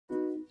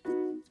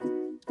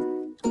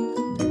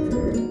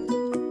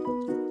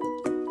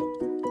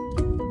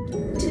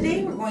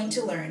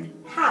to learn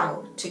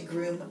how to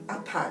groom a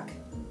pug.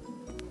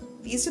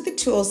 These are the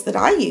tools that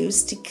I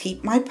use to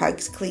keep my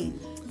pugs clean.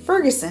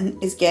 Ferguson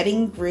is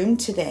getting groomed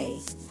today.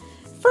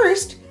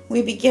 First,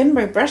 we begin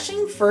by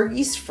brushing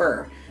Fergie's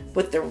fur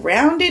with the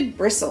rounded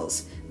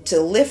bristles to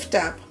lift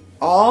up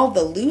all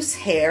the loose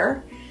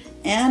hair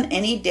and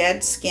any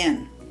dead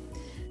skin.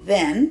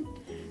 Then,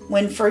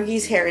 when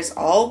Fergie's hair has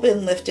all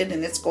been lifted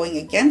and it's going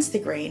against the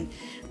grain,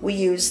 we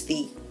use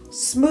the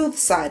smooth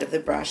side of the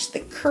brush, the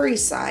curry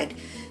side,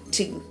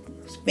 to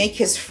make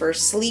his fur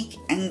sleek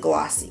and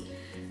glossy.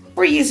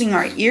 We're using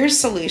our ear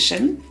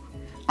solution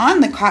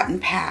on the cotton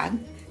pad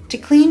to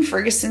clean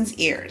Ferguson's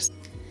ears.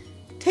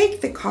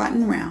 Take the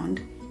cotton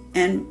round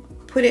and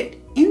put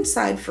it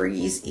inside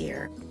Fergie's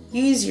ear.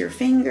 Use your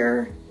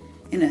finger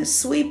in a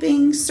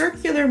sweeping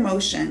circular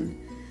motion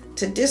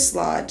to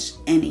dislodge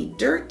any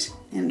dirt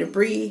and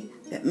debris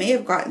that may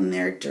have gotten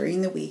there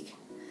during the week,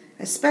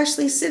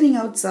 especially sitting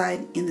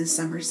outside in the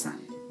summer sun.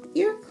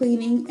 Ear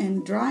cleaning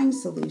and drying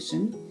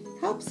solution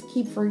helps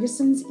keep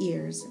Ferguson's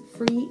ears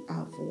free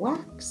of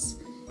wax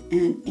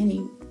and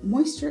any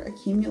moisture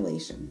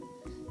accumulation.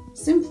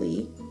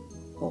 Simply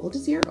hold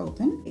his ear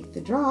open, take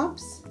the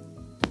drops,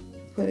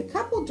 put a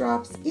couple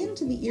drops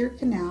into the ear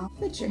canal,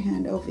 put your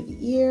hand over the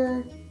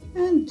ear,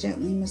 and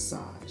gently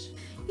massage.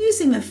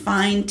 Using the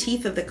fine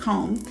teeth of the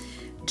comb,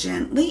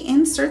 gently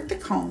insert the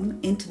comb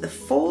into the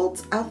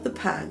folds of the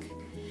pug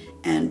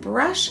and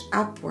brush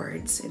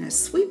upwards in a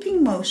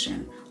sweeping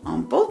motion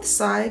on both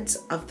sides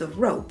of the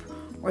rope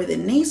or the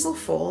nasal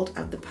fold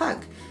of the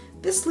pug.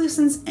 This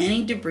loosens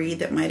any debris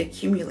that might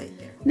accumulate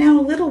there. Now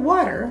a little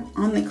water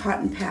on the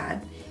cotton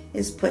pad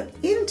is put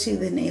into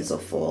the nasal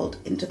fold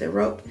into the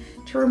rope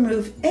to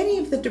remove any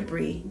of the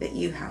debris that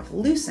you have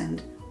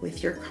loosened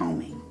with your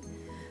combing.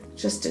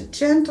 Just a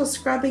gentle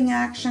scrubbing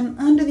action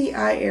under the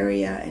eye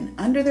area and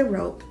under the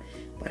rope,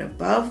 but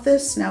above the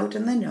snout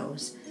and the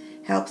nose,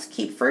 helps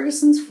keep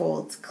Ferguson's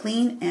folds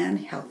clean and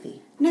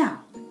healthy.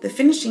 Now, the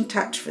finishing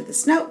touch for the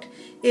snout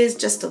is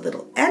just a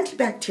little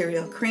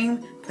antibacterial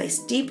cream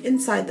placed deep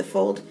inside the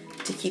fold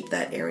to keep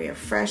that area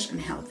fresh and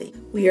healthy.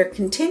 We are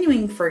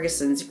continuing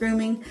Ferguson's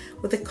grooming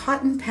with a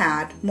cotton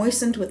pad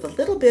moistened with a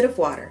little bit of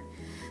water.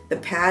 The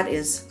pad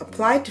is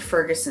applied to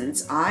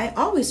Ferguson's eye,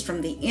 always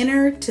from the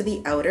inner to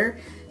the outer,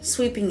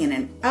 sweeping in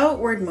an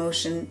outward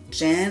motion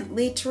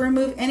gently to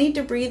remove any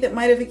debris that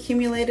might have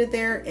accumulated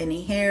there,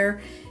 any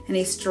hair,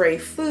 any stray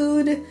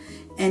food,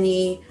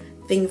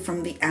 anything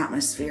from the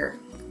atmosphere.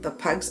 The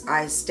pug's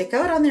eyes stick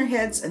out on their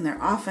heads and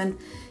they're often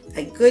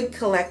a good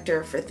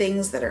collector for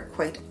things that are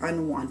quite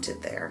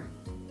unwanted there.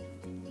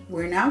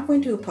 We're now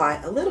going to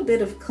apply a little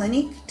bit of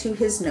Clinique to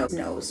his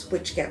nose,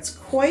 which gets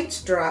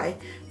quite dry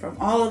from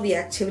all of the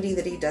activity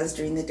that he does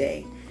during the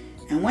day.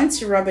 And once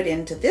you rub it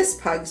into this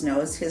pug's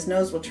nose, his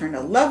nose will turn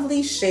a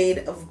lovely shade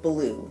of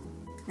blue.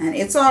 And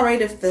it's all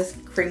right if the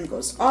cream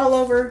goes all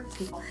over.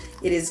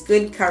 It is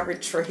good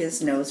coverage for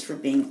his nose for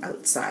being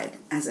outside,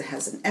 as it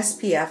has an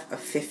SPF of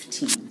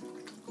 15.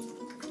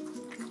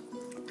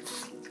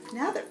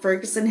 Now that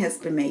Ferguson has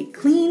been made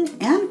clean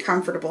and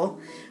comfortable,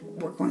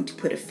 we're going to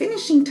put a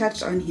finishing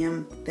touch on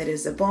him that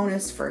is a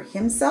bonus for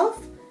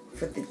himself,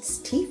 for his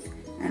teeth,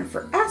 and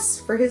for us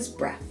for his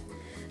breath.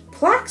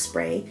 Plaque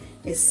spray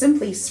is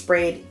simply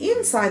sprayed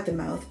inside the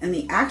mouth, and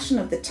the action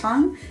of the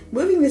tongue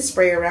moving the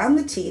spray around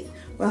the teeth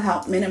will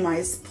help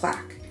minimize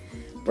plaque.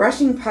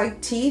 Brushing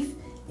pug teeth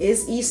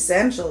is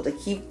essential to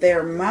keep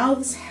their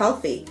mouths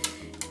healthy.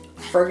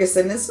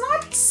 Ferguson is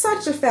not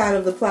such a fan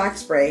of the plaque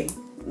spray,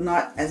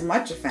 not as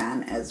much a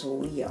fan as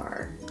we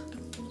are.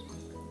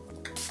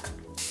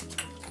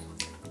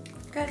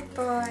 Good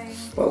boy.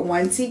 But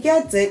once he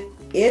gets it,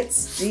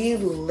 it's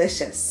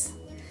delicious.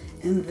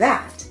 And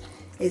that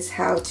is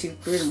how to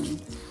groom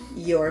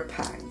your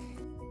pug.